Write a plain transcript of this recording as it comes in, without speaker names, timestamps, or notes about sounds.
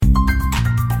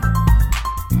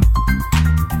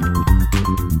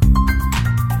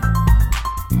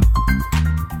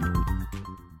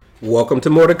Welcome to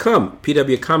More to Come,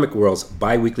 PW Comic World's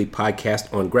bi-weekly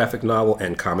podcast on graphic novel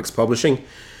and comics publishing.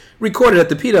 Recorded at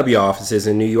the PW offices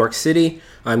in New York City,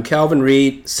 I'm Calvin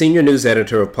Reed, Senior News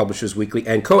Editor of Publishers Weekly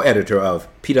and co-editor of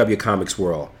PW Comics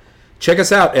World. Check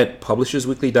us out at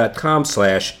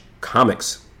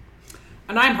publishersweekly.com/comics.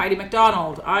 And I'm Heidi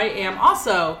McDonald. I am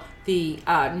also the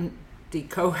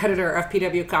co-editor of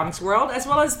PW Comics World, as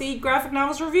well as the graphic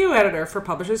novels review editor for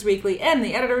Publishers Weekly and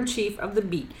the editor-in-chief of The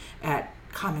Beat at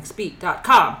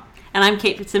comicsbeat.com. And I'm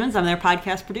Kate Fitzsimmons. I'm their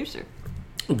podcast producer.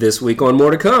 This week on More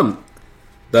to Come,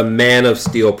 The Man of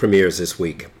Steel premieres this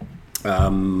week.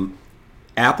 The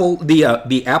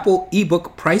Apple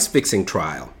ebook price fixing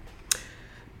trial.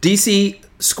 DC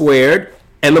Squared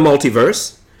and the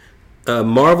Multiverse.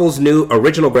 Marvel's new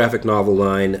original graphic novel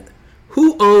line,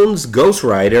 Who Owns Ghost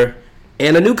Rider?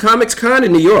 And a new Comics Con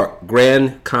in New York,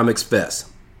 Grand Comics Fest.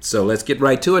 So let's get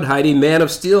right to it. Heidi, Man of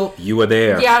Steel, you were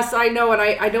there. Yes, I know, and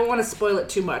I don't want to spoil it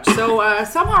too much. So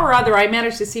somehow or other, I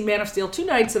managed to see Man of Steel 2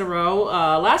 nights in a row.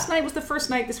 Last night was the first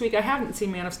night this week I haven't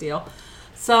seen Man of Steel.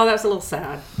 So that was a little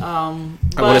sad. I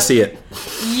want to see it.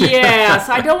 Yes,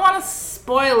 I don't want to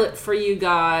spoil it for you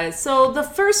guys. So the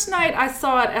first night I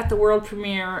saw it at the world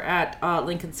premiere at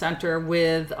Lincoln Center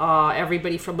with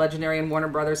everybody from Legendary and Warner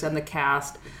Brothers and the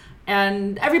cast.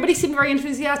 And everybody seemed very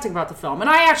enthusiastic about the film. And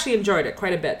I actually enjoyed it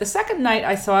quite a bit. The second night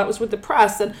I saw it was with the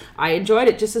press, and I enjoyed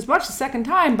it just as much the second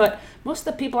time, but most of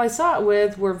the people I saw it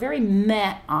with were very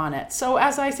meh on it. So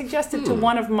as I suggested to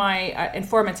one of my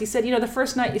informants, he said, the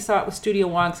first night you saw it with studio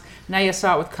wonks, now you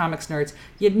saw it with comics nerds.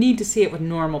 You need to see it with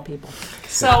normal people.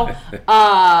 So,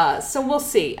 so we'll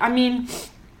see. I mean,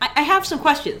 I have some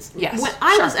questions. Yes,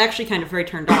 I was actually kind of very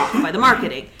turned off by the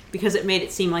marketing because it made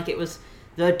it seem like it was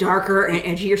the darker and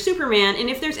edgier Superman, and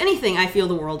if there's anything I feel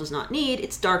the world does not need,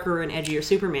 it's darker and edgier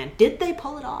Superman. Did they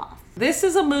pull it off? This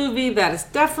is a movie that is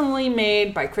definitely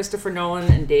made by Christopher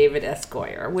Nolan and David S.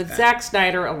 Goyer, with Zack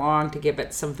Snyder along to give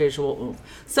it some visual oomph.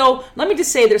 So let me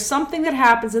just say, there's something that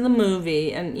happens in the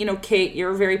movie, and Kate,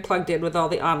 you're very plugged in with all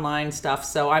the online stuff,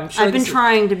 so I'm sure I've been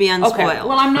trying to be unspoiled. Okay.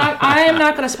 Well, I am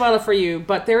not going to spoil it for you,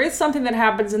 but there is something that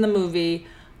happens in the movie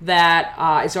that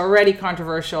is already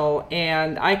controversial,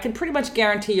 and I can pretty much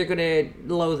guarantee you're going to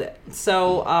loathe it.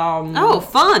 So,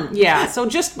 fun! Yeah. So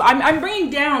I'm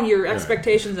bringing down your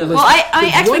expectations of. Well,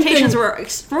 my expectations were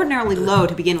extraordinarily low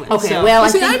to begin with. Okay. So. Well,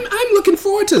 I'm looking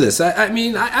forward to this. I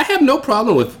mean, I have no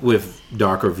problem with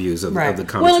darker views of the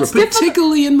comics,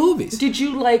 particularly in movies. Did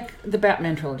you like the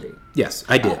Batman trilogy? Yes,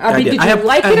 I did. Did you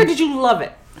like it or did you love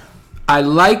it? I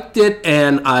liked it,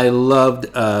 and I loved,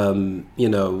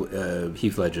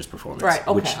 Heath Ledger's performance, right?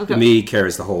 Okay. Which to me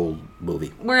carries the whole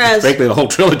movie. Whereas, frankly, the whole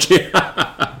trilogy.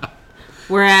 I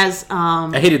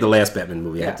hated the last Batman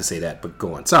movie. I have to say that, but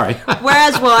go on. Sorry.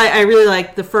 I really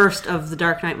liked the first of the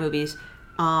Dark Knight movies.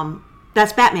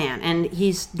 That's Batman, and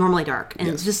he's normally dark.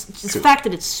 And just the fact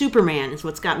that it's Superman is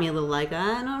what's got me a little like,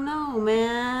 I don't know,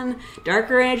 man.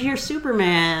 Darker, edgier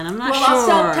Superman. I'm not sure.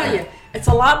 Well, I'll tell you. It's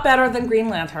a lot better than Green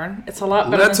Lantern. It's a lot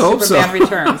better than so. Superman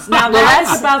Returns. Now,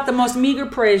 that's about the most meager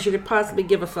praise you could possibly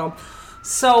give a film.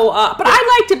 So, but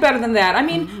I liked it better than that. I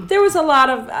mean, there were a lot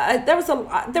of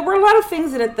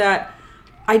things in it that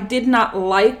I did not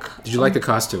like. Did you like the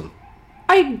costume?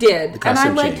 I did, and I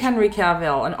liked change. Henry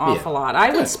Cavill an awful lot.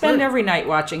 I would spend every night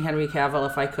watching Henry Cavill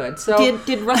if I could. So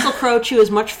did Russell Crowe chew as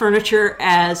much furniture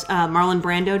as Marlon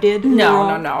Brando did?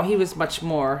 No. He was much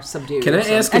more subdued. Can I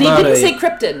ask and about he didn't say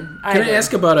Krypton either. Can I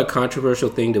ask about a controversial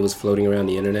thing that was floating around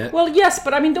the internet? Well, yes,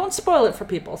 but I mean, don't spoil it for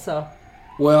people. So.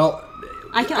 Well,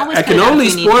 I can only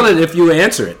spoil it if you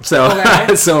answer it. So,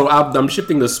 okay. So I'm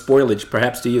shifting the spoilage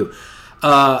perhaps to you.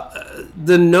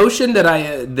 The notion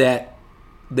that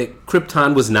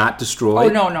Krypton was not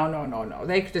destroyed. Oh, no.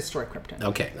 They could destroy Krypton.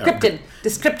 Okay. Krypton.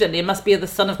 This Krypton. It must be the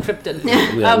son of Krypton.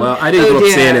 Well, I didn't grow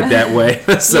up saying it that way.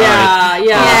 Sorry.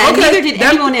 Yeah. Okay. Neither did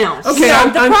anyone else. Okay, so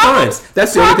I'm fine.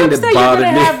 That's the only thing that bothered me. The problems that you're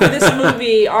going to have with this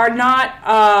movie are not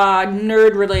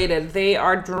nerd related. They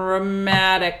are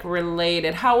dramatic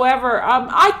related. However,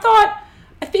 I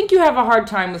think you have a hard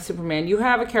time with Superman. You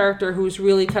have a character who's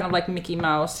really kind of like Mickey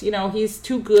Mouse. He's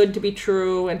too good to be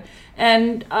true,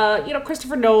 and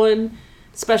Christopher Nolan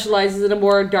specializes in a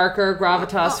more darker,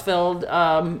 gravitas-filled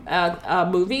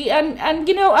movie. And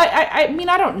I mean,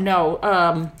 I don't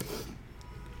know.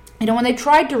 When they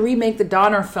tried to remake the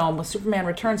Donner film with Superman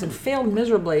Returns and failed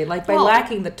miserably, by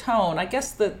lacking the tone, I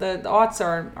guess the odds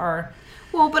are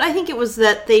Well, but I think it was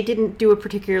that they didn't do a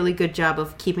particularly good job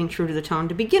of keeping true to the tone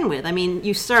to begin with. I mean,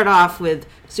 you start off with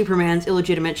Superman's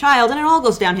illegitimate child, and it all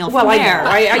goes downhill from there.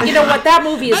 I you know what? That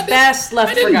movie is best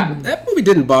left forgotten. That movie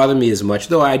didn't bother me as much,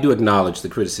 though I do acknowledge the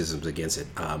criticisms against it.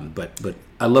 But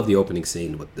I love the opening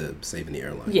scene with the saving the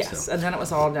airline. Yes, so. And then it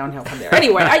was all downhill from there.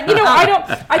 Anyway,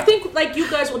 I think like you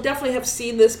guys will definitely have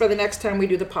seen this by the next time we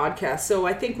do the podcast. So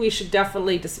I think we should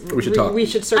definitely we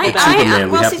should circle back.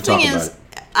 Superman, we have to talk about it.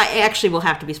 I actually will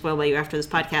have to be spoiled by you after this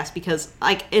podcast because,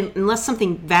 unless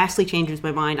something vastly changes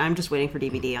my mind, I'm just waiting for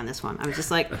DVD on this one. I was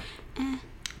just like,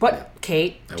 But,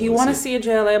 Kate, do you want to see a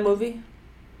JLA movie?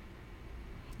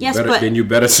 Yes, then you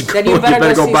better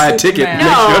go buy a ticket.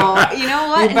 No, you know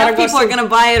what? Enough people are going to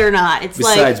buy it or not.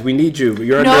 Besides, we need you.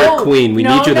 You're a nerd queen. We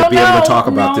need you to be able to talk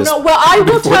about this. Well, I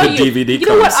will tell you. DVD you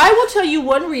know what? I will tell you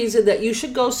one reason that you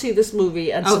should go see this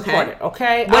movie and support it.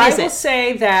 Okay, I will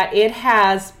say that it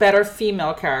has better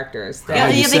female characters. They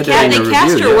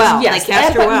cast her well. Yes, they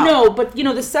cast her well. No, but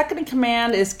the second in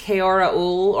command is Feora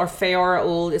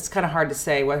Ul. It's kind of hard to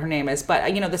say what her name is,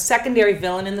 but the secondary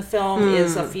villain in the film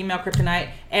is a female kryptonite.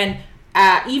 And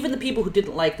even the people who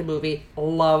didn't like the movie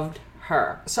loved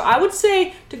her. So I would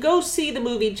say to go see the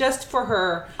movie just for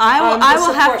her. I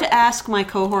will have to ask my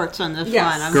cohorts on this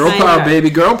one. Girl power, baby,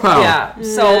 girl power. Yeah.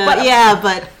 So, but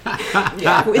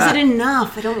is it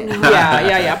enough? I don't know.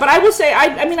 Yeah. But I will say,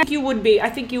 I mean, I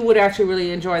think you would actually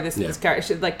really enjoy this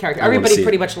character. Everybody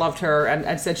pretty much loved her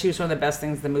and said she was one of the best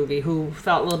things in the movie. Who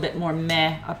felt a little bit more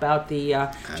meh about the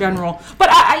general. But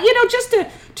just to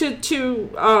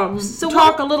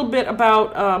talk a little bit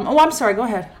about. I'm sorry. Go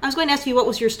ahead. I was going to ask you what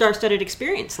was your star-studded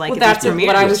experience like. Well, that's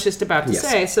what I was just about to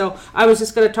say. So I was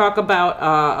just going to talk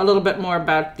about a little bit more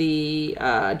about the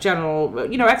general,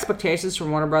 expectations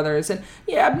from Warner Brothers. And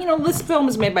this film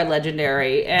is made by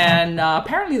Legendary, and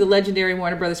apparently the Legendary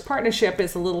Warner Brothers partnership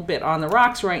is a little bit on the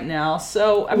rocks right now.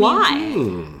 So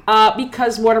why?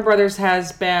 Because Warner Brothers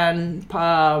has been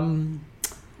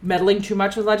meddling too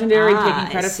much with Legendary and taking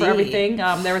credit for everything.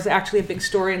 There was actually a big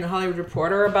story in the Hollywood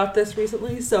Reporter about this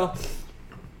recently. So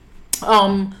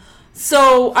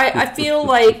I feel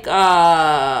like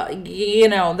that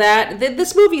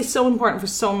this movie is so important for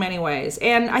so many ways,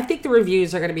 and I think the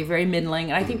reviews are going to be very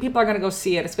middling, and I think people are going to go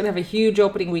see it. It's going to have a huge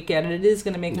opening weekend, and it is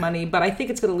going to make money, but I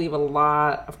think it's going to leave a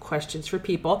lot of questions for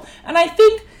people. And I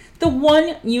think the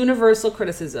one universal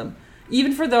criticism,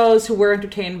 even for those who were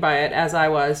entertained by it, as I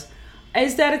was,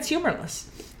 is that it's humorless.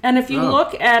 And if you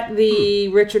look at the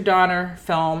Richard Donner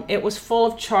film, it was full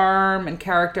of charm and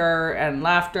character and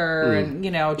laughter and,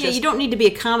 just... you don't need to be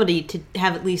a comedy to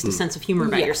have at least a sense of humor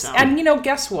about yourself. And,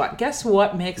 guess what? Guess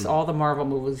what makes all the Marvel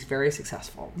movies very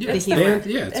successful? Yeah,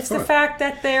 it's the fact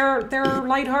that they're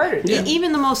lighthearted. Yeah.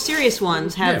 Even the most serious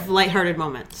ones have lighthearted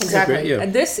moments. Exactly. Yeah.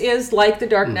 And this is, like the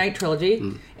Dark Knight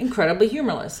trilogy, incredibly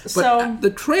humorless. But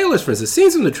the trailers, for instance,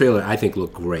 scenes in the trailer, I think,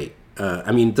 look great.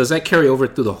 Does that carry over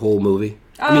through the whole movie?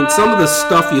 Some of the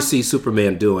stuff you see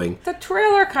Superman doing. The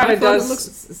trailer kind of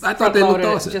does. I thought they looked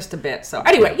awesome. Just a bit. So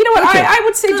anyway, you know what? Okay. I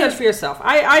would say judge for yourself.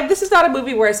 This is not a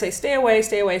movie where I say stay away,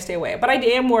 stay away, stay away. But I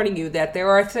am warning you that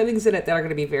there are things in it that are going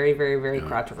to be very, very, very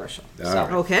controversial.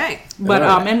 Okay. But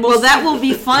that will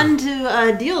be fun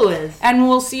to deal with, and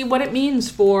we'll see what it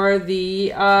means for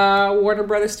the Warner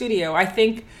Brothers studio. I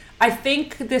think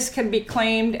this can be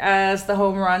claimed as the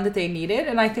home run that they needed,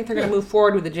 and I think they're going to move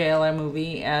forward with the JLM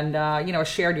movie and a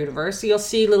shared universe. So you'll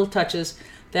see little touches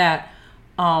that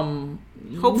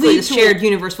hopefully the shared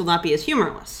universe will not be as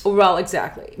humorless. Well,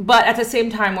 exactly. But at the same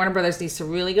time, Warner Brothers needs to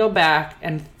really go back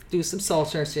and do some soul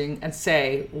searching and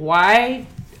say, why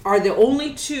are the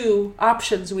only two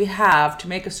options we have to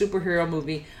make a superhero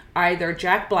movie either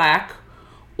Jack Black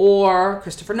or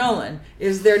Christopher Nolan?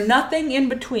 Is there nothing in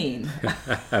between?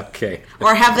 Okay.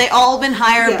 Or have they all been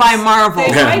hired by Marvel?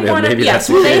 They might want to. Yes,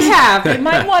 well, they have. They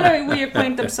might want to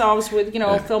reacquaint themselves with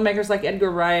filmmakers like Edgar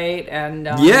Wright and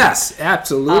yes,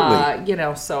 absolutely.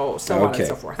 So on and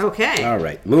so forth. Okay. All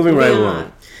right. Moving right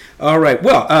along. All right.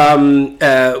 Well, I'm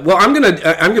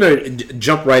gonna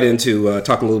jump right into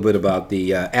talking a little bit about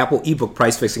the Apple ebook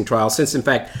price fixing trial. Since, in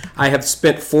fact, I have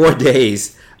spent 4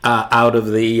 days out of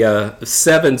the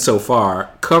 7 so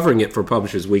far covering it for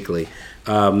Publishers Weekly,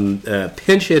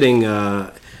 pinch hitting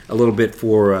a little bit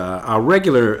for our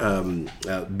regular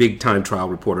big time trial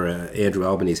reporter Andrew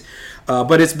Albanese.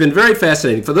 But it's been very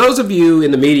fascinating. For those of you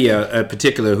in the media in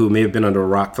particular who may have been under a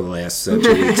rock for the last 2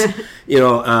 weeks,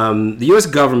 the U.S.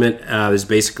 government is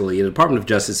basically, the Department of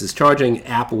Justice is charging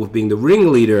Apple with being the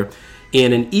ringleader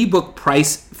in an ebook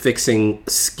price fixing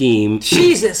scheme.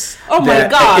 Jesus! Oh my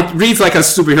God! It reads like a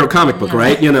superhero comic book,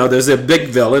 right? There's a big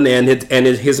villain and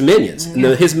his minions. And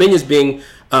his minions being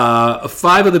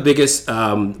 5 of the biggest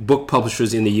book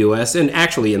publishers in the U.S. and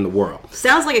actually in the world.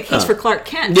 Sounds like a case for Clark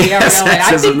Kent. Yes, really.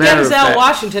 I as a think matter of Denzel fact.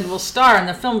 Washington will star in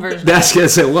the film version. That's going to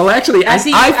say, well, actually, I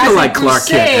feel like Clark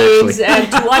Kent, crusades actually.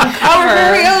 and to uncover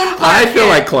Very own Clark I feel Kent.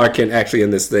 like Clark Kent actually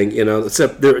in this thing,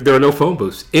 except there are no phone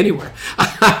booths anywhere.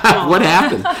 What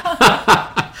happened?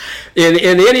 In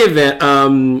any event,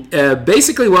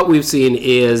 basically what we've seen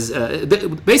is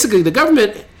basically the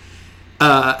government.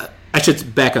 I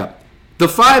should back up. The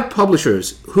 5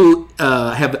 publishers who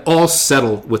have all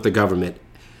settled with the government,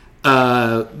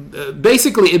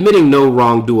 basically admitting no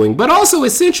wrongdoing, but also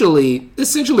essentially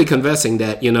confessing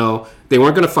that they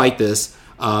weren't going to fight this.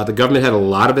 The government had a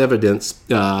lot of evidence.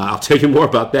 I'll tell you more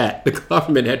about that. The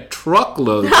government had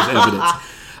truckloads of evidence.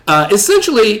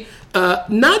 Essentially,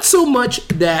 not so much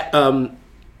that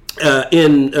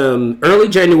in early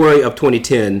January of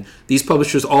 2010, these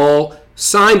publishers all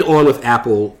signed on with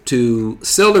Apple to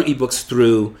sell their ebooks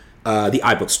through the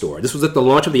iBook Store. This was at the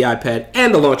launch of the iPad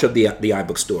and the launch of the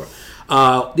iBook Store.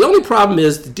 The only problem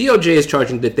is the DOJ is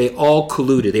charging that they all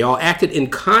colluded. They all acted in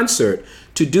concert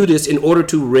to do this in order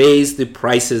to raise the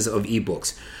prices of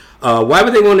ebooks. Why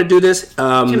would they want to do this?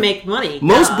 To make money.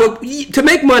 To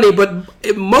make money,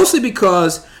 but mostly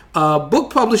because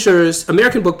book publishers,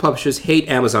 American book publishers, hate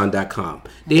Amazon.com.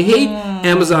 They hate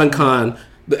Amazon.com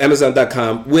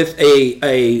with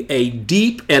a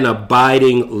deep and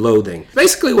abiding loathing.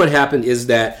 Basically, what happened is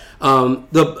that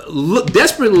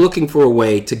desperately looking for a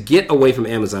way to get away from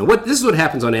Amazon. This is what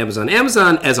happens on Amazon.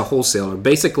 Amazon, as a wholesaler,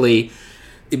 basically,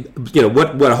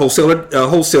 what a wholesale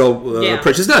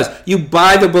purchase does. You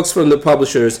buy the books from the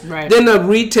publishers, right. Then the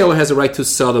retailer has a right to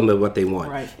sell them at what they want.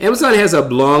 Right. Amazon has a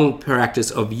long practice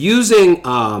of using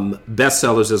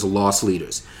bestsellers as loss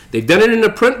leaders. They've done it in the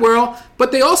print world,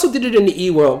 but they also did it in the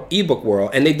ebook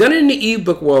world, and they've done it in the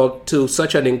ebook world to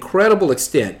such an incredible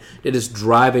extent that it's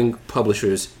driving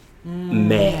publishers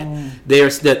mad. Their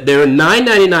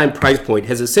 $9.99 price point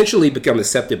has essentially become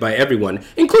accepted by everyone,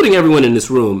 including everyone in this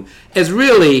room, as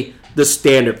really the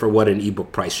standard for what an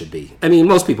ebook price should be. I mean,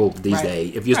 most people these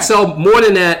days, if you sell more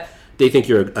than that, they think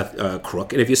you're a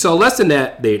crook, and if you sell less than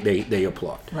that, they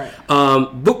applaud. Right.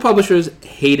 Book publishers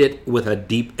hate it with a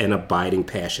deep and abiding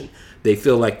passion. They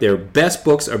feel like their best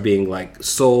books are being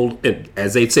sold,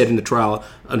 as they said in the trial,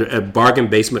 under bargain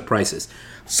basement prices.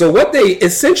 So what they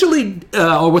essentially,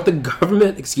 or what the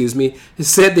government,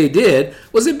 said they did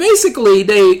was that basically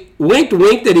they winked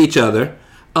at each other,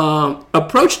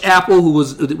 approached Apple,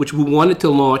 who wanted to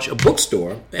launch a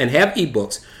bookstore and have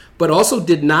ebooks, but also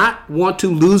did not want to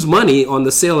lose money on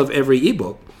the sale of every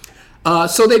ebook.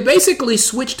 So they basically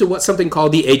switched to something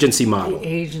called the agency model.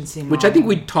 Which I think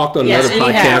we talked on another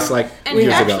podcast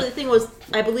years ago. The thing was,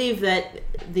 I believe that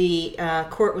the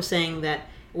court was saying that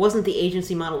it wasn't the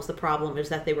agency model was the problem, is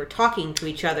that they were talking to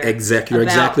each other. Exactly, you're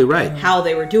exactly right. How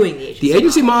they were doing the agency model. The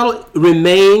agency model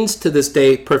remains to this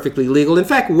day perfectly legal. In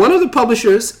fact, one of the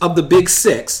publishers of the Big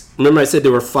Six, remember I said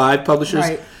there were 5 publishers?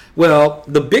 Right. Well,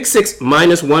 the Big Six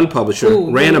minus one publisher,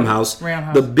 Random House,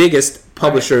 the biggest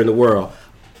publisher in the world,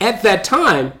 at that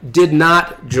time did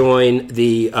not join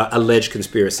the alleged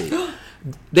conspiracy.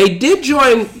 They did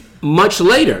join much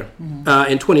later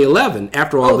in 2011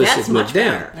 after all this has moved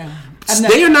down. Yeah.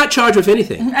 They are not charged with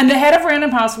anything. And the head of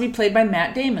Random House will be played by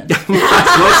Matt Damon.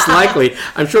 Most likely.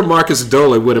 I'm sure Marcus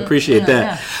Dohler would appreciate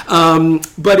that. Yeah.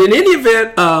 But in any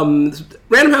event,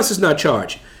 Random House is not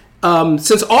charged.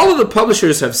 Since all of the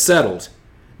publishers have settled,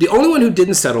 the only one who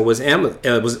didn't settle was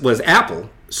Apple.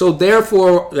 So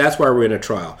therefore, that's why we're in a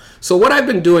trial. So what I've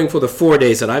been doing for the 4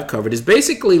 days that I've covered is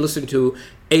basically listening to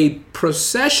a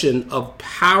procession of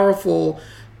powerful,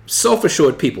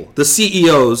 self-assured people, the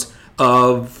CEOs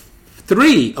of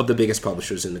 3 of the biggest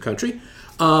publishers in the country,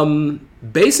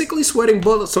 basically sweating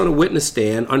bullets on a witness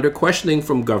stand under questioning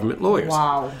from government lawyers.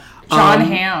 Wow. John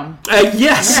Hamm.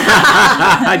 Yes.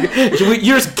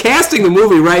 You're casting the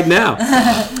movie right now.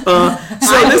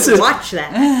 Watch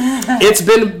that. It's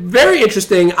been very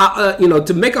interesting.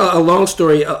 To make a long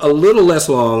story a little less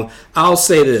long, I'll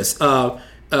say this. Most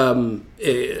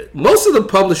of the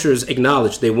publishers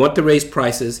acknowledge they want to raise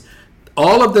prices.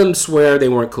 All of them swear they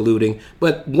weren't colluding.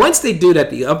 But once they do that,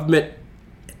 the government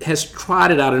has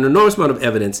trotted out an enormous amount of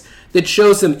evidence that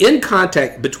shows them in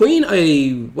contact between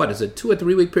 2 or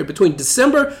 3 week period between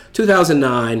December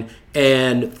 2009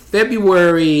 and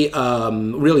February,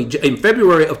 in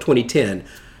February of 2010,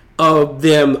 of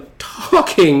them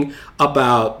talking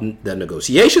about the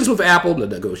negotiations with Apple, the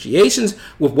negotiations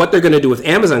with what they're going to do with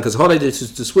Amazon, because all they did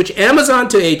is to switch Amazon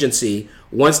to agency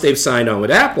once they've signed on with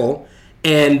Apple,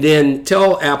 and then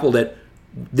tell Apple that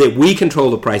that we control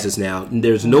the prices now.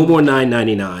 There's no more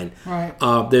 $9.99.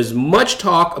 Right. There's much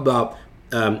talk about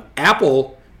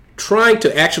Apple trying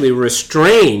to actually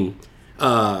restrain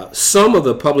some of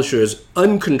the publishers'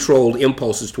 uncontrolled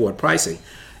impulses toward pricing.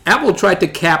 Apple tried to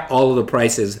cap all of the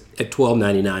prices at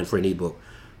 $12.99 for an ebook.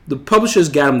 The publishers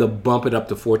got them to bump it up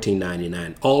to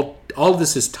 $14.99. All of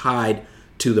this is tied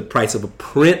to the price of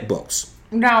print books.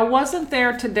 Now, wasn't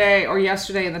there today or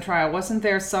yesterday in the trial, wasn't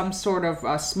there some sort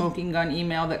of smoking gun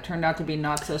email that turned out to be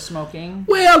not so smoking?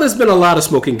 Well, there's been a lot of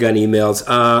smoking gun emails.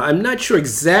 I'm not sure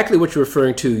exactly what you're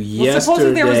referring to yesterday.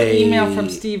 Supposedly there was an email from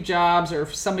Steve Jobs or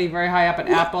somebody very high up at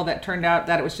Apple that turned out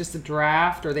that it was just a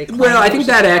draft, or they claimed Well, I think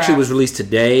that actually draft. was released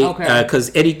today Okay.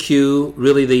 because Eddie Q,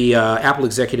 really the Apple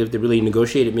executive that really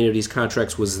negotiated many of these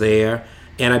contracts, was there.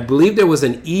 And I believe there was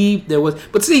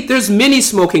but see, there's many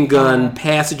smoking gun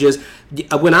passages.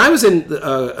 When I was in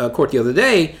court the other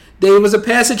day, there was a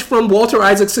passage from Walter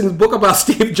Isaacson's book about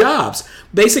Steve Jobs.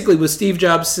 Basically, with Steve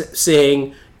Jobs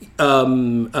saying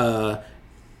to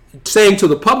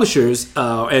the publishers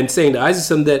and saying to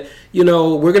Isaacson that,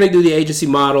 we're going to do the agency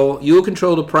model. You'll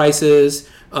control the prices.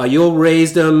 You'll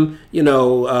raise them.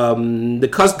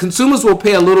 The consumers will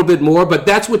pay a little bit more, but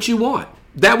that's what you want.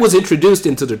 That was introduced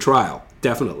into the trial,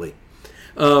 definitely.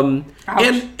 And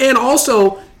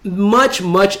also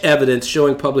much evidence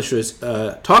showing publishers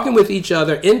talking with each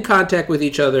other, in contact with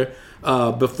each other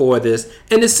before this,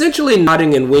 and essentially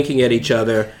nodding and winking at each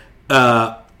other,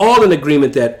 all in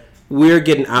agreement that we're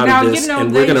getting out of this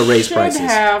and we're going to raise prices. They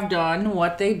should have done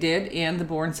what they did in The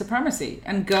Born Supremacy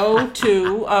and go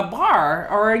to a bar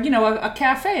or a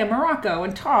cafe in Morocco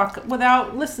and talk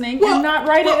without listening and not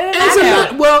write it in an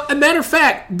email. Well, a matter of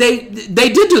fact, they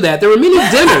did do that. There were many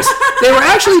dinners. There were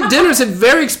actually dinners at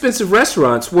very expensive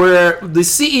restaurants where the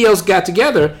CEOs got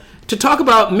together to talk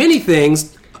about many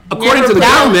things, according to the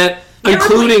government,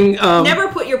 including... never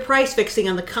put your price fixing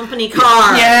on the company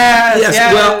card.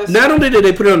 Yes. Well, not only did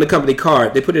they put it on the company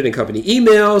card, they put it in company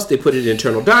emails, they put it in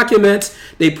internal documents,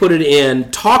 they put it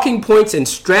in talking points and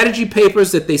strategy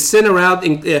papers that they sent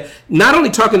around, not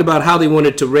only talking about how they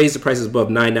wanted to raise the prices above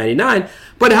 $9.99,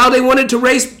 but how they wanted to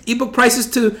raise ebook prices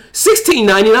to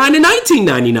 $16.99 and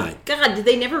 $19.99. God, did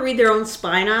they never read their own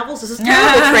spy novels? This is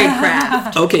terrible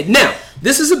tradecraft. Okay, now,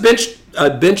 this is a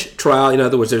bench trial. In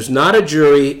other words, there's not a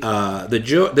jury.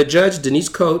 The judge, Denise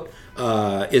Coate,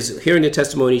 is hearing the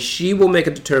testimony. She will make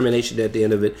a determination at the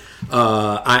end of it.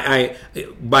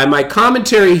 By my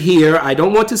commentary here, I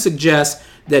don't want to suggest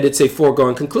that it's a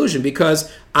foregone conclusion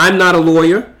because I'm not a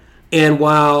lawyer. And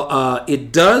while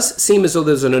it does seem as though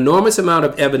there's an enormous amount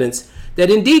of evidence that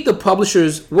indeed the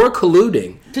publishers were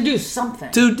colluding to do something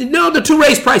to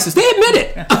raise prices, they admit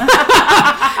it.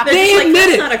 They admit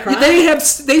it. Not a crime.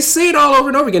 They say it all over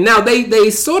and over again. Now they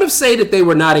sort of say that they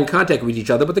were not in contact with each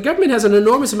other, but the government has an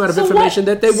enormous amount of information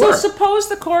that they were. So suppose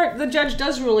the judge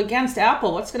does rule against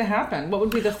Apple, what's going to happen? What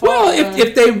would be the fault? Well,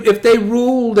 if they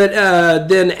rule that,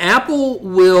 then Apple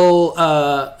will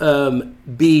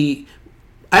be.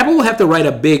 Apple will have to write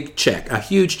a big check, a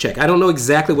huge check. I don't know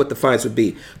exactly what the fines would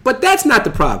be, but that's not the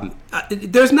problem.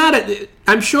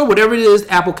 I'm sure whatever it is,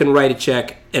 Apple can write a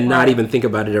check and not even think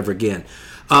about it ever again.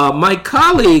 My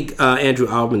colleague Andrew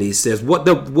Albanese says what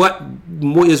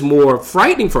is more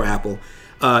frightening for Apple,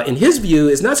 in his view,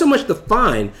 is not so much the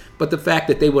fine, but the fact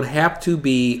that they would have to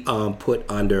be put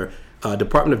under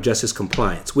Department of Justice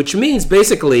compliance, which means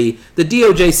basically the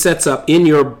DOJ sets up in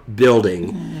your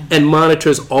building and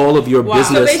monitors all of your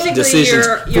business decisions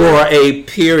for a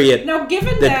period now,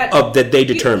 given that they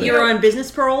determine. You're on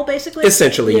business parole, basically?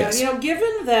 Essentially, yes.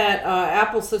 Given that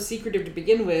Apple's so secretive to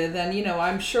begin with, and,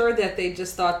 I'm sure that they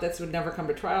just thought this would never come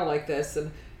to trial like this,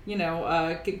 and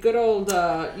good old,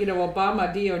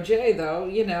 Obama DOJ, though,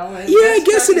 I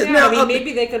guess it is. Now,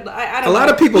 maybe they could, I don't know. A lot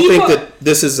of people think that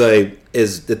this is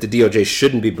that the DOJ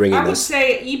shouldn't be bringing this. I would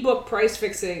say ebook price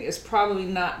fixing is probably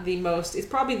not the most, it's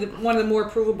probably one of the more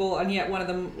provable and yet one of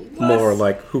the less, more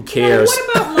like, who cares?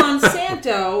 What about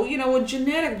Monsanto, with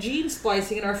genetic gene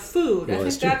splicing in our food? I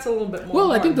think that's a little bit more.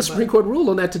 Well, I think the Supreme Court ruled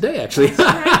on that today, actually.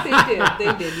 That's right,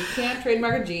 they did. You can't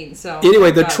trademark a gene, so.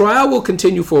 Anyway, the trial will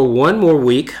continue for one more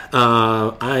week.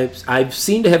 I've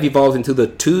seemed to have evolved into the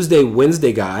Tuesday,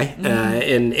 Wednesday guy,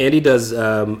 and Andy does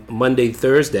Monday,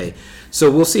 Thursday. So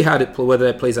we'll see whether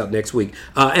that plays out next week.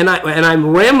 And I'm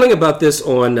rambling about this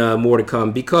on More to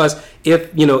Come because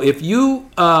if you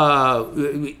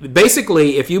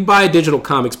buy digital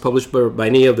comics published by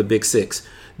any of the big six,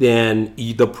 then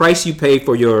the price you pay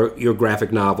for your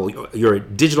graphic novel, your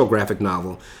digital graphic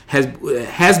novel,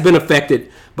 has been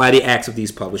affected by the acts of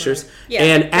these publishers, right. Yeah.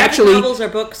 And actually novels or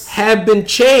books have been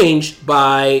changed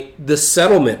by the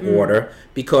settlement order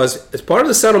because as part of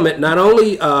the settlement, not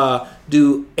only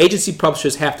do agency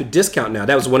publishers have to discount now,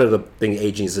 that was one of the things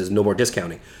agencies says, no more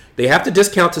discounting. They have to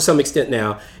discount to some extent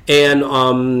now, and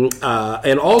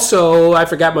also I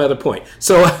forgot my other point.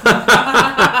 So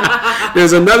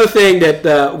there's another thing that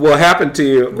will happen to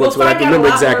you once I remember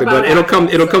exactly, but it'll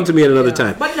come to me at another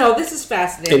time. But no, this is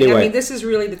fascinating. Anyway. I mean, this is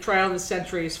really the trial of the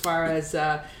century as far as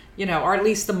or at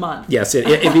least the month. Yes,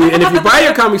 if you buy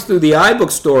your comics through the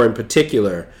iBook store in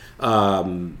particular,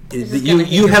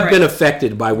 you have been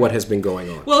affected by what has been going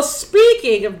on. Well,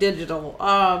 speaking of digital,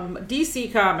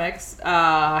 DC Comics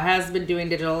has been doing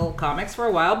digital comics for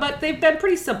a while, but they've been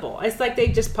pretty simple. It's like they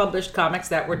just published comics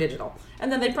that were digital,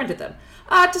 and then they printed them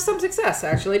to some success,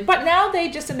 actually. But now they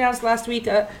just announced last week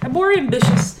a more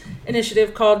ambitious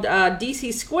initiative called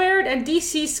DC Squared and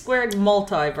DC Squared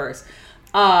Multiverse.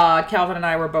 Calvin and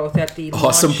I were both at the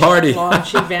launch event. Well,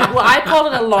 I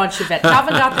called it a launch event.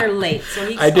 Calvin got there late, so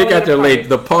he. I did get there late.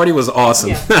 The party was awesome.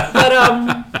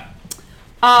 Yeah.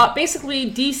 But basically,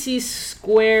 DC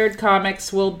Squared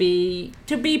comics will be,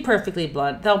 to be perfectly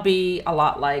blunt, they'll be a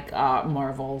lot like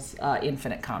Marvel's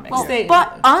Infinite Comics. Well,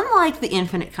 but unlike the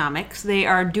Infinite Comics, they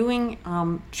are doing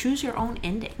choose your own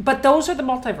ending. But those are the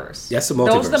multiverse. That's the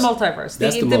multiverse. Those are the multiverse.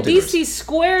 That's the multiverse. The DC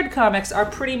Squared comics are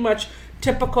pretty much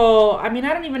typical. I mean,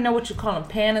 I don't even know what you call them.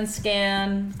 Pan and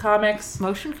scan comics.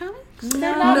 Motion comics?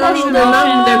 They're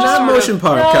not motion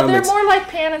part comics. They're more like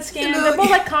pan and scan. They're more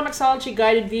like Comixology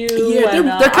guided view.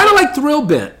 Yeah, they're kind of like Thrill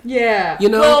Bent. Yeah.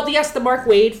 Well, yes, the Mark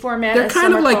Waid format. They're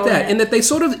kind of like that in that they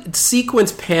sort of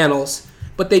sequence panels,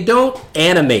 but they don't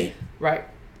animate. Right.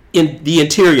 In the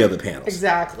interior of the panels.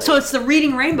 Exactly. So it's the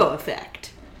Reading Rainbow effect.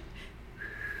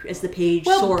 As the page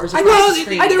soars across the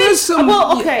screen.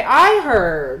 I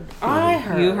heard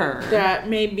You heard that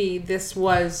maybe this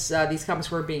was these comics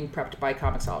were being prepped by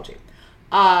Comixology,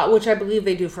 which I believe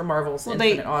they do for Marvel's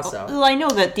Infinite also. Well, I know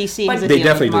that DC has a they deal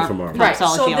definitely with do for Marvel. Right,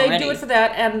 so they already. do it for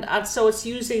that, and so it's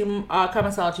using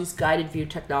Comixology's guided view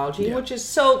technology, which is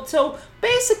so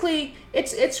basically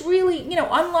it's really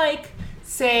unlike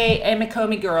say a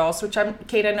Mikomi Girls, which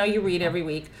Kate, I know you read every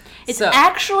week. It's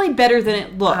actually better than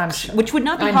it looks, which would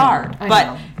not be hard.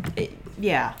 But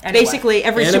yeah, anyway. Basically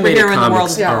every Animated superhero in the world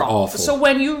is are awful. So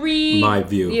when you read, my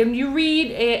view, you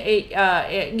read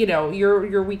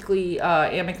your weekly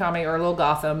Amicami or Little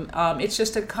Gotham, it's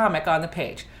just a comic on the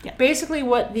page. Yeah. Basically,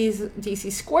 what these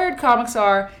DC Squared comics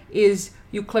are is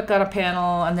you click on a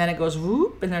panel and then it goes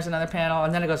whoop, and there's another panel,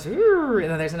 and then it goes and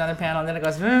then there's another panel, and then it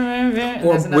goes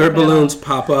or where balloons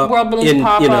pop up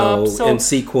in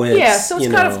sequence. Yeah, so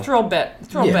it's kind of thrill bit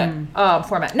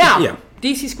format. Now,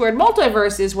 DC Squared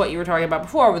Multiverse is what you were talking about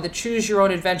before with the Choose Your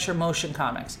Own Adventure motion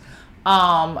comics.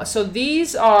 So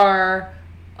these are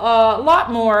a lot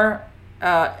more.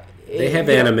 They have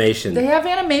animation. They have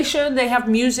animation. They have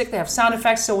music. They have sound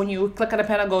effects. So when you click on a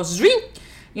panel, it goes zing,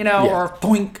 or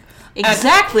toink.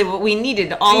 Exactly what we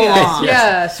needed all along.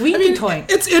 Yeah, sweet toink.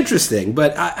 It's interesting,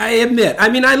 but I admit,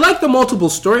 I like the multiple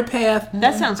story path.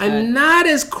 That sounds good. I'm not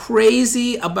as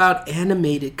crazy about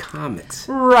animated comics.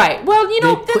 Right. Well, they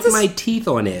put my teeth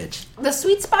on edge. The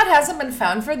sweet spot hasn't been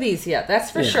found for these yet.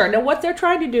 That's for sure. Now, what they're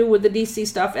trying to do with the DC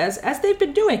stuff, as they've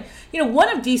been doing, one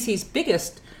of DC's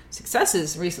biggest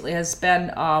successes recently has been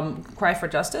Cry for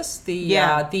Justice,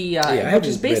 which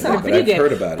is based on a video game,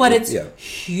 heard about but it's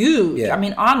huge. Yeah. I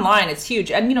mean, online it's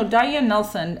huge. And Diane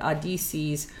Nelson,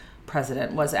 DC's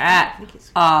president, was at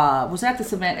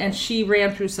this event, and she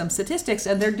ran through some statistics,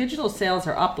 and their digital sales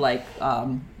are up like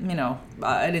an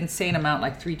insane amount,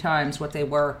 like 3 times what they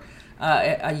were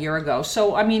a year ago.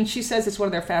 So, I mean, she says it's one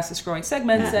of their fastest growing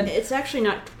segments. And it's actually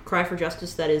not Cry for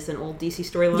Justice. That is an old DC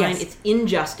storyline. Yes. It's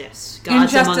Injustice.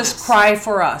 God's Among Us. Cry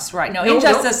for Us. Right. No,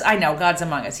 Injustice, I know. God's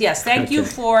Among Us. Yes. Thank you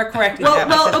for correcting that.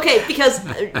 Well, okay, because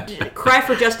Cry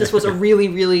for Justice was a really,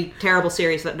 really terrible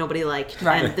series that nobody liked.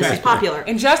 Right. And this is popular.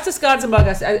 Injustice, God's Among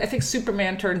Us. I think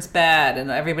Superman turns bad,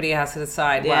 and everybody has to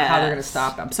decide how they're going to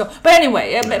stop him. So, but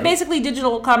anyway, basically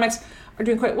digital comics are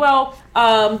doing quite well.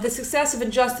 The success of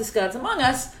Injustice Gods Among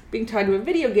Us being tied to a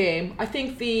video game, I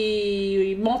think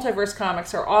the multiverse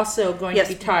comics are also going to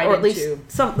be tied or at into...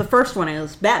 least the first one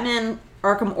is Batman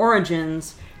Arkham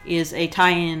Origins is a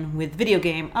tie-in with video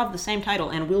game of the same title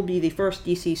and will be the first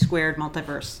DC Squared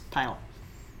multiverse title.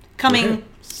 Coming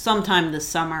sometime this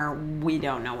summer, we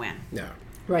don't know when. Yeah.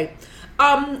 Right.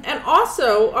 And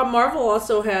also, Marvel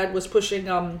also was pushing.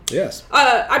 Yes.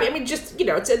 I mean, just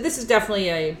this is definitely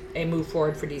a move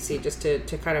forward for DC, just to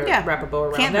kind of wrap a bow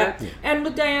around that. Yeah. And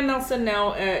with Diane Nelson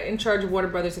now in charge of Warner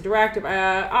Brothers Interactive,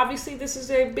 obviously this is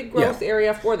a big growth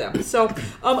area for them. So,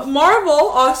 Marvel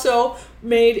also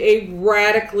made a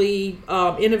radically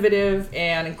innovative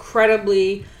and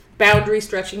incredibly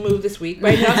boundary-stretching move this week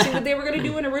by announcing that they were going to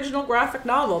do an original graphic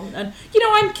novel. And,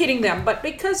 I'm kidding them, but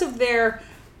because of their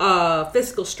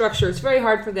fiscal structure, it's very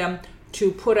hard for them to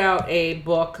put out a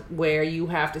book where you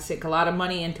have to sink a lot of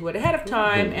money into it ahead of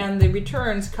time, and the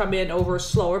returns come in over a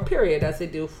slower period as they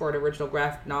do for an original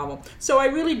graphic novel. So I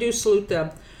really do salute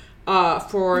them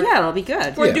for it'll be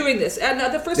good for doing this. And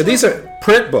the first these are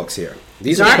print books here.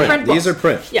 These are print. These are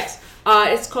print. Yes.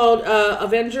 It's called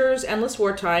Avengers Endless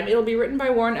Wartime. It'll be written by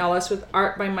Warren Ellis with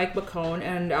art by Mike McCone,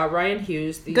 and Ryan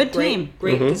Hughes, the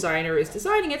great designer, is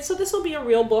designing it. So this will be a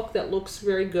real book that looks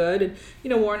very good.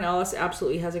 And, Warren Ellis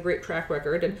absolutely has a great track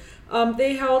record. And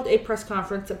they held a press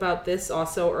conference about this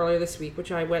also earlier this week,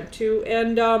 which I went to.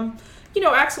 And,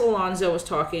 Axel Alonso was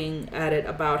talking at it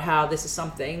about how this is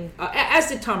something, as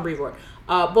did Tom Brevoort.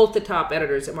 Both the top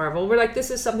editors at Marvel were like,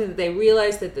 this is something that they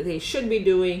realized that they should be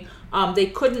doing. They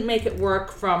couldn't make it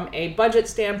work from a budget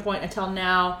standpoint until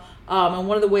now. And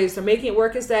one of the ways they're making it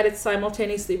work is that it's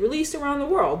simultaneously released around the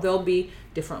world. There'll be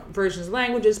different versions of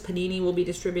languages. Panini will be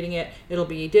distributing it. It'll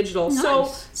be digital.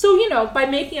 Nice. So by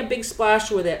making a big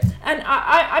splash with it. And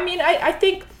I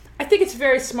think it's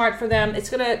very smart for them. It's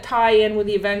going to tie in with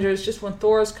the Avengers just when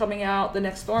Thor's coming out, the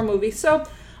next Thor movie. So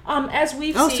as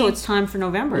we've seen... so it's time for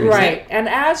November, right? And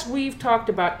as we've talked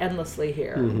about endlessly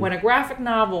here, when a graphic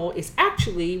novel is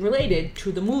actually related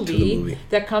to the movie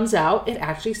that comes out, it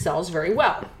actually sells very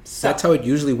well. So, that's how it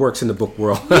usually works in the book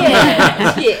world.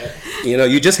 Yeah.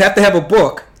 You just have to have a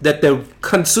book that the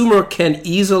consumer can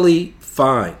easily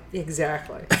find.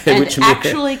 Exactly. And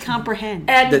actually comprehend.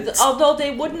 And although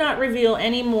they would not reveal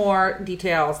any more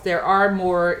details, there are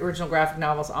more original graphic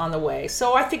novels on the way.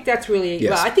 So I think that's really...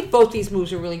 I think both these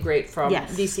moves are really great from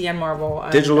DC and Marvel.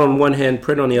 Digital on one hand,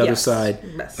 print on the other side.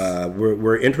 Yes.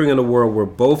 We're entering in a world where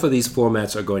both of these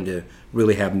formats are going to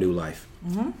really have new life.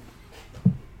 Mm-hmm.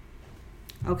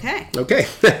 Okay.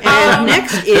 And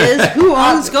next is who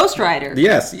owns Ghost Rider?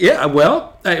 Yes. Yeah.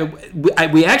 Well,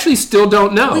 we actually still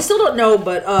don't know. We still don't know,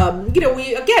 but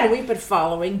we've been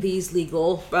following these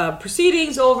legal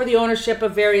proceedings over the ownership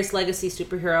of various legacy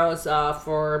superheroes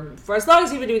for as long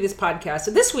as we've been doing this podcast. So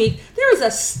this week there is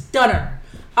a stunner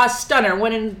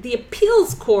when the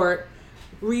appeals court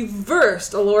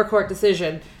reversed a lower court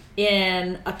decision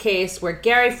in a case where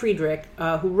Gary Friedrich,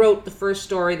 who wrote the first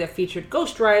story that featured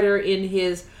Ghost Rider in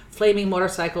his flaming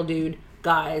motorcycle dude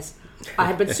guise,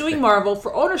 had been suing Marvel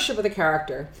for ownership of the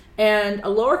character. And a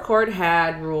lower court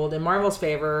had ruled in Marvel's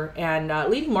favor and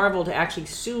leading Marvel to actually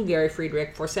sue Gary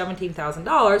Friedrich for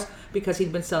 $17,000 because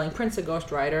he'd been selling prints of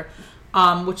Ghost Rider,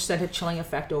 which sent a chilling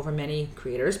effect over many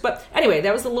creators. But anyway,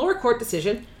 that was the lower court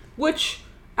decision, which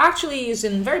actually is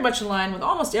very much in line with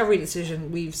almost every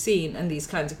decision we've seen in these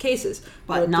kinds of cases.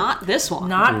 But not this one.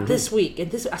 Not this week.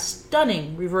 And this is a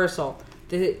stunning reversal.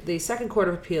 The Second Court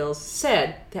of Appeals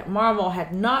said that Marvel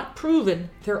had not proven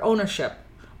their ownership,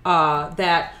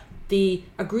 that the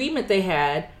agreement they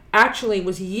had actually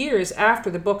was years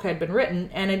after the book had been written,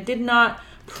 and it did not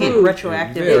prove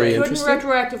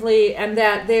retroactively, and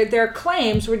that their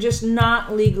claims were just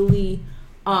not legally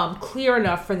clear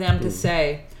enough for them to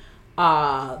say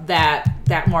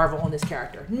that Marvel owned this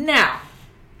character. Now,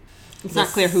 it's not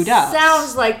clear who does.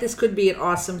 Sounds like this could be an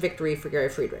awesome victory for Gary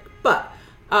Friedrich, but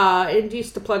it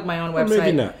used to plug my own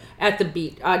website at The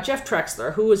Beat. Jeff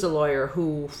Trexler, who is a lawyer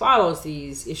who follows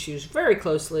these issues very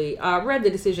closely, read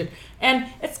the decision, and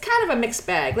it's kind of a mixed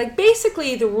bag. Like,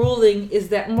 basically, the ruling is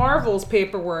that Marvel's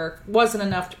paperwork wasn't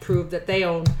enough to prove that they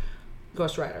own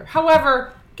Ghost Rider.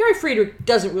 However, Gary Friedrich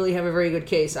doesn't really have a very good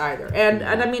case either. And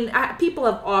I mean, people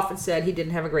have often said he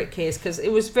didn't have a great case because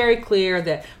it was very clear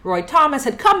that Roy Thomas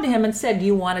had come to him and said, do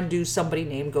you want to do somebody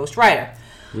named Ghost Rider?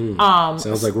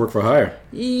 Sounds like work for hire.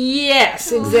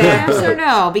 Yes, exactly. Yes or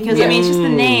no, because I mean, it's just the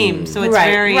name, so it's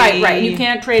very... Right. You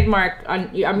can't trademark,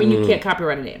 you can't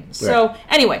copyright a name. So,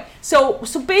 anyway, so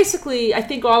basically, I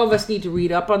think all of us need to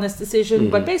read up on this decision,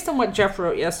 but based on what Jeff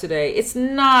wrote yesterday, it's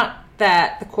not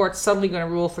that the court's suddenly going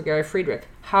to rule for Gary Friedrich.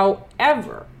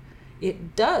 However,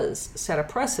 it does set a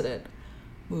precedent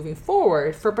moving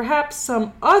forward for perhaps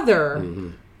some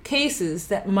other cases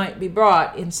that might be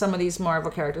brought in some of these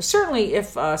Marvel characters. Certainly,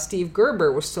 if Steve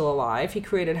Gerber was still alive, he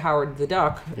created Howard the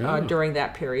Duck during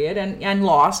that period and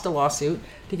lost a lawsuit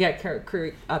to get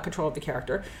control of the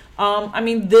character. I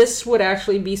mean, this would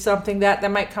actually be something that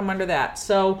might come under that.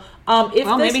 So,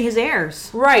 maybe his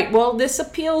heirs. Right. Well, this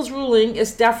appeals ruling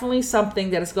is definitely something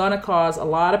that is going to cause a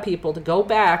lot of people to go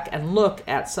back and look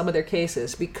at some of their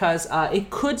cases because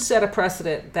it could set a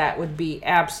precedent that would be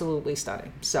absolutely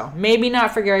stunning. So, maybe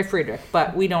not for Gary Friedrich,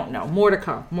 but we don't know. More to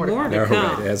come. More to come. All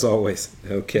right, as always.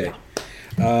 Okay.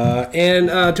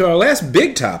 And to our last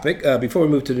big topic, before we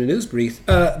move to the news brief,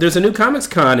 there's a new Comics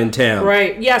Con in town.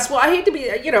 Right. Yes. Well, I hate to be,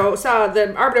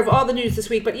 the arbiter of all the news this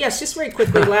week, but yes, just very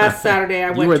quickly, last Saturday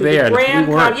I went to the Grand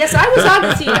Con. Yes, I was on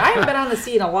the scene. I haven't been on the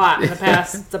scene a lot in the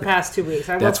past 2 weeks.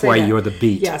 That's why you're the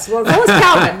beat. Yes. Well, so was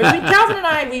Calvin. Between Calvin and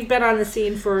I, we've been on the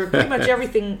scene for pretty much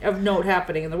everything of note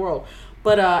happening in the world.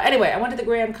 But anyway, I went to the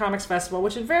Grand Comics Festival,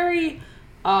 which is very...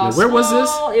 where was this?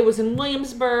 It was in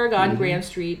Williamsburg on Grand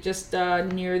Street, just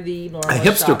near the Normal A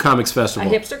hipster comics festival.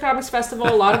 A hipster comics festival.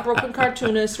 A lot of Brooklyn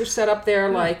cartoonists were set up there,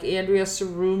 like Andrea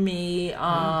Sarumi.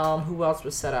 Who else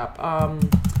was set up?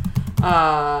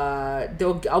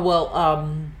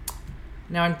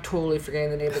 Now I'm totally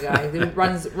forgetting the name of the guy who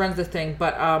runs the thing.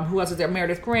 But who else was there?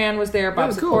 Meredith Grant was there.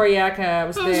 Bob Zikoriak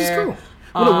was there. This is cool.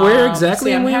 Where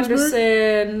exactly Sam in Williamsburg?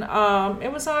 Henderson.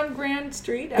 It was on Grand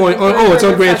Street. It's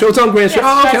on Grand Street. It's on Grand Street.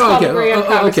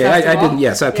 Yes, okay. I didn't.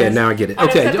 Yes, okay. Yes. Now I get it.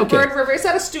 Okay, it's at the Bird River. It's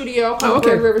at a studio called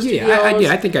Bird River Studios.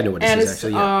 I think I know what this is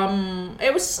actually.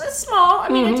 Yeah. It's small. I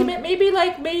mean, intimate.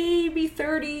 Maybe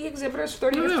 30 exhibitors,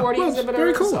 30 to 40 exhibitors.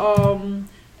 Very cool.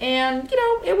 And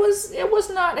it was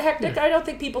not hectic. I don't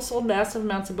think people sold massive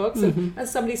amounts of books. And as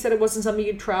somebody said, it wasn't something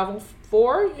you'd travel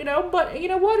for. But you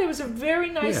know what? It was a very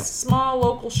nice, small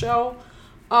local show.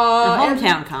 A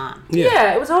hometown con.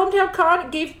 Yeah, it was a hometown con.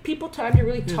 It gave people time to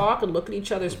really talk and look at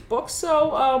each other's books.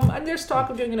 So, and there's talk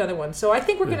of doing another one. So I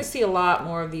think we're going to see a lot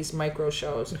more of these micro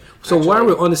shows. So while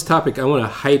we're on this topic, I want to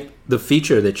hype the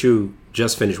feature that you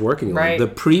just finished working on. Right. The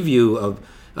preview of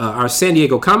our San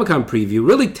Diego Comic-Con preview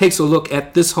really takes a look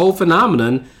at this whole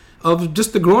phenomenon of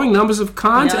just the growing numbers of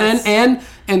cons and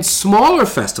smaller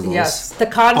festivals. Yes, the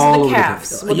cons and the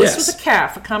CAFs. Well, this was a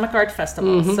CAF, a Comic Art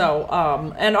Festival. So,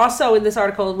 and also in this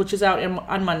article, which is out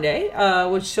on Monday,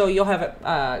 so you'll have it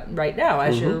right now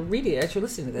as you're reading it, as you're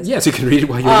listening to this. Yes, you can read it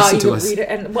while you listen to us. Read it,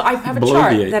 and I have a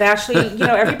chart that actually,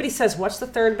 everybody says, what's the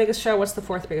third biggest show? What's the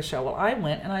fourth biggest show? Well, I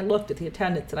went and I looked at the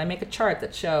attendance, and I make a chart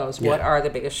that shows what are the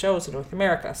biggest shows in North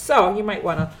America. So you might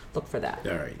want to look for that.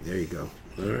 All right, there you go.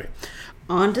 All right.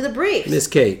 On to the briefs. Miss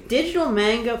Kate. Digital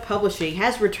Manga Publishing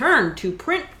has returned to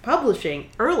print publishing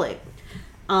early.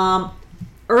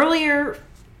 Earlier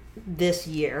this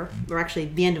year, or actually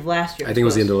the end of last year. I think it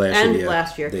was the end of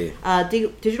last year.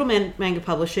 Digital Manga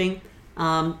Publishing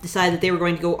decided that they were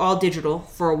going to go all digital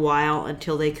for a while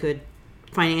until they could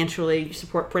financially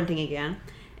support printing again.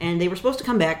 And they were supposed to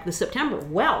come back this September.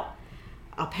 Well,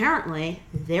 apparently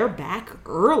they're back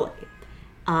early.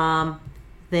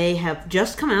 They have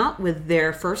just come out with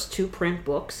their first 2 print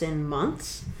books in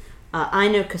months.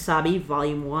 Aino Kasabi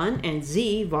Volume 1 and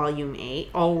Z Volume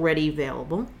 8 already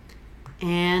available.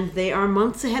 And they are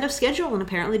months ahead of schedule and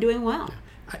apparently doing well.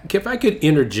 If I could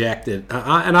interject it,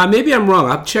 maybe I'm wrong.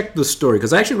 I'll check the story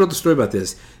because I actually wrote the story about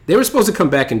this. They were supposed to come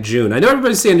back in June. I know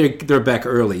everybody's saying they're back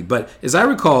early, but as I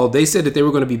recall, they said that they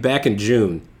were going to be back in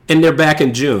June. And they're back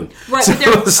in June. Right,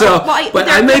 but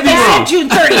I may be wrong. June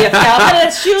 30th now, but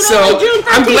it's June 30th.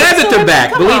 I'm glad that they're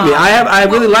back. Believe me, I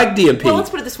really like DMP. Well, let's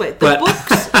put it this way. The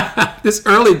books... this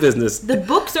early business. The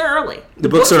books are early. The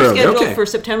books are early, scheduled for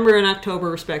September and October,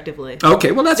 respectively.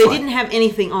 Okay, well, that's fine. They didn't have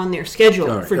anything on their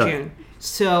schedule for June.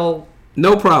 So...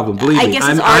 No problem. Believe me,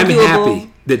 I'm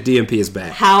happy that DMP is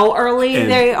back. How early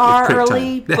they are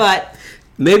early, but...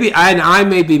 Maybe I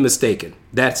may be mistaken.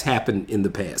 That's happened in the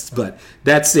past, but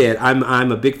that said,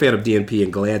 I'm a big fan of DMP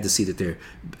and glad to see that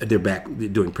they're back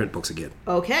doing print books again.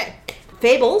 Okay,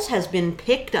 Fables has been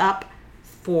picked up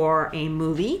for a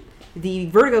movie. The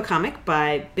Vertigo comic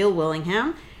by Bill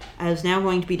Willingham is now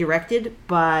going to be directed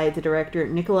by the director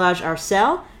Nicolas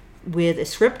Arcel with a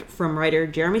script from writer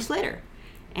Jeremy Slater.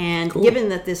 And given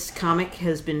that this comic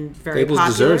has been very popular,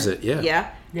 Fables deserves it.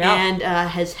 Yeah. And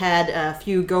has had a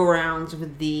few go-rounds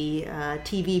with the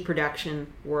TV production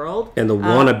world. And the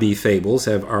wannabe Fables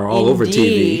are all over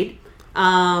TV.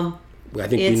 I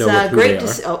think you know who they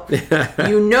are.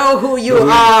 You know who you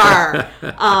are.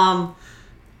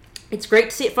 It's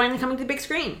great to see it finally coming to the big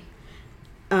screen.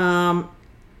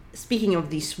 Speaking of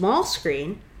the small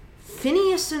screen,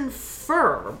 Phineas and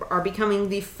Ferb are becoming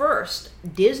the first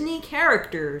Disney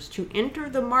characters to enter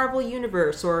the Marvel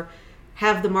Universe, or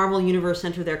have the Marvel Universe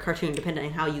enter their cartoon, depending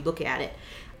on how you look at it.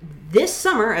 This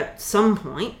summer, at some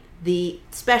point, the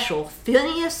special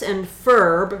Phineas and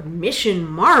Ferb Mission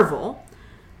Marvel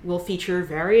will feature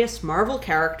various Marvel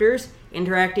characters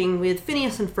interacting with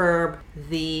Phineas and Ferb,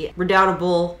 the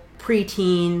redoubtable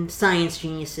preteen science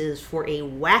geniuses, for a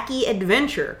wacky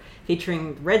adventure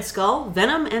featuring Red Skull,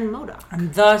 Venom, and MODOK.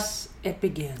 And thus it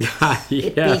begins.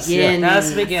 It begins.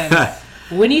 Thus begins.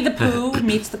 Winnie the Pooh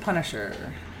meets the Punisher.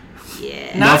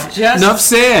 Yeah. Not just Enough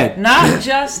said. Not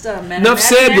just a Enough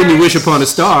said when you wish upon a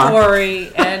star.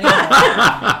 Story and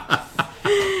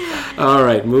All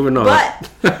right, moving on. But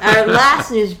our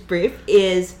last news brief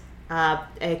is a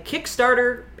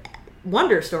Kickstarter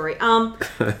wonder story.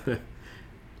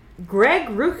 Greg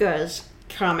Rucka's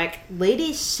comic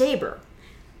Lady Saber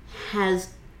has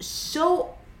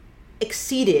so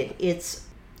exceeded its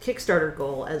Kickstarter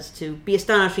goal as to be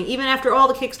astonishing, even after all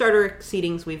the Kickstarter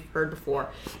exceedings we've heard before.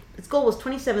 Its goal was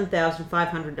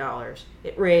 $27,500.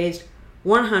 It raised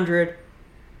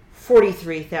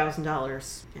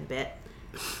 $143,000 and a bit.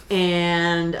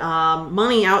 And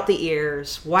money out the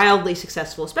ears, wildly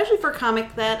successful, especially for a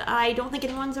comic that I don't think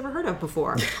anyone's ever heard of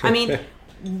before. I mean,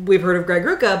 we've heard of Greg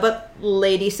Rucka, but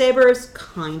Lady Saber is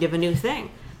kind of a new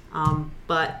thing.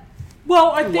 But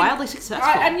well, I think, wildly successful.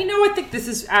 I think this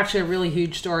is actually a really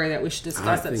huge story that we should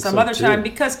discuss at some other too. time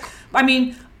because, I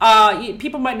mean,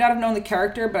 people might not have known the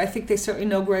character, but I think they certainly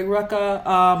know Greg Rucka.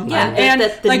 And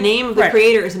the name of the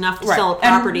creator is enough to sell a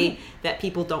property that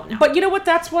people don't know. But you know what?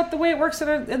 That's the way it works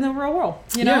in the real world.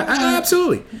 You know? Yeah,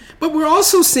 absolutely. But we're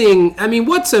also seeing, I mean,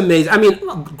 what's amazing, I mean,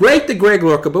 great to Greg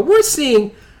Rucka, but we're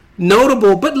seeing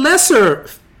notable but lesser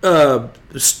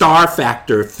star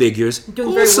factor figures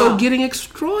doing also very well. doing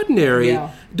extraordinarily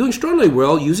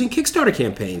well using Kickstarter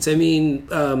campaigns. I mean,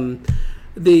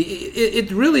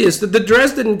 it really is the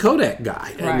Dresden Kodak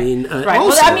guy. Right. I mean, Right.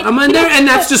 also, Well, I mean, and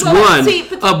that's just one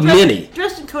of many.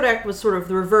 Dresden Kodak was sort of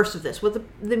the reverse of this. Well,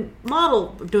 the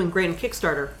model of doing great in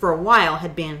Kickstarter for a while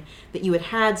had been that you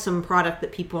had some product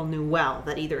that people knew well,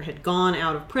 that either had gone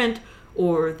out of print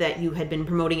or that you had been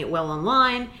promoting it well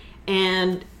online.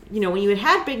 And, you know, when you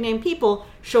had big name people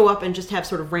show up and just have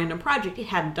sort of random project, it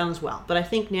hadn't done as well. But I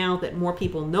think now that more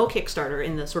people know Kickstarter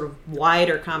in the sort of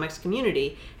wider comics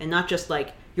community, and not just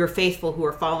like your faithful who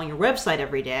are following your website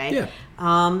every day,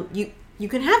 you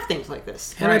can have things like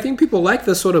this. And I think people like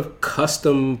the sort of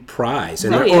custom prize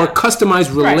and Oh, or yeah.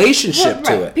 customized relationship Right.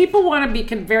 to it. People want to be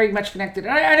very much connected.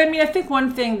 And I mean, I think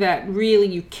one thing that really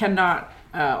you cannot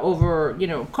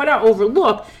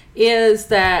overlook is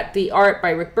that the art by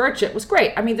Rick Burchett was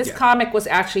great. I mean, this comic was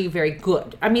actually very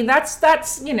good. I mean, that's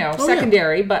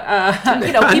secondary, but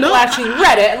people actually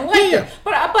read it and liked it.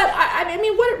 But I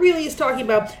mean, what it really is talking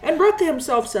about, and Rucka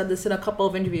himself said this in a couple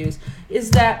of interviews,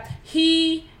 is that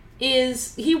he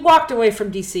walked away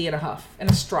from DC in a huff, in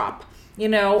a strop. You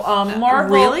know,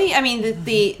 Marvel. Really? I mean,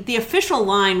 the official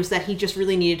line was that he just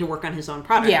really needed to work on his own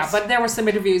products. Yeah, but there were some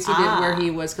interviews he did where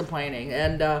he was complaining,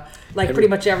 and pretty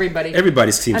much everybody.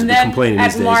 Everybody seems to be complaining these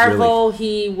days. And then at Marvel,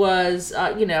 he was,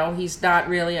 he's not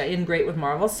really in great with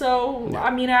Marvel. So, I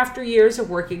mean, after years of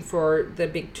working for the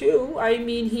big two, I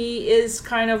mean, he is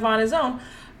kind of on his own,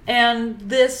 and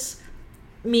this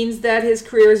means that his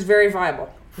career is very viable.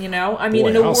 You know, I mean,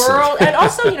 in a world, and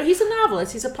also, he's a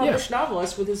novelist. He's a published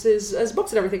novelist with his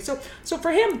books and everything. So for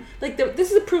him, like,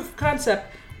 this is a proof of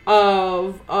concept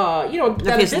of that a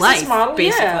business model,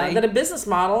 that a business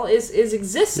model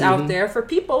exists out there for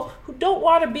people who don't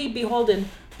want to be beholden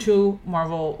to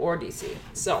Marvel or DC.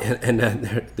 So and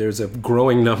there's a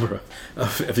growing number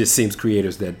of it seems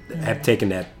creators that have taken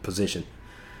that position.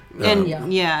 And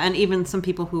and even some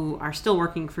people who are still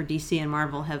working for DC and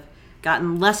Marvel have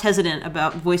gotten less hesitant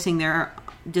about voicing their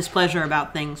displeasure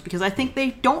about things because I think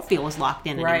they don't feel as locked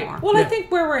in anymore. Well, I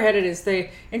think where we're headed is the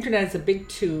internet is a big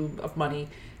tube of money,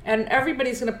 and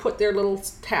everybody's going to put their little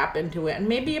tap into it, and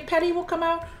maybe a penny will come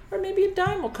out, or maybe a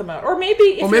dime will come out, or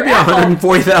maybe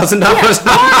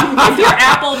 $140,000. If you're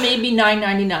Apple, maybe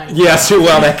 $9.99. Yes,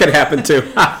 well, that could happen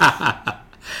too.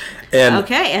 And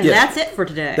that's it for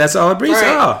today. That's all it brings.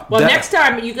 Right. Next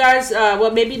time, you guys,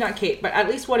 maybe not Kate, but at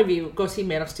least one of you go see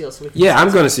Man of Steel. So we can I'm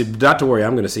going to see. Not to worry,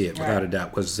 I'm going to see it without a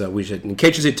doubt. Because we should, and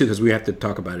Kate should see it too, because we have to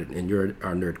talk about it. And you're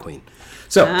our nerd queen.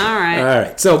 So, all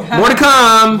right. So more to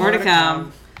come. More to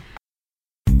come.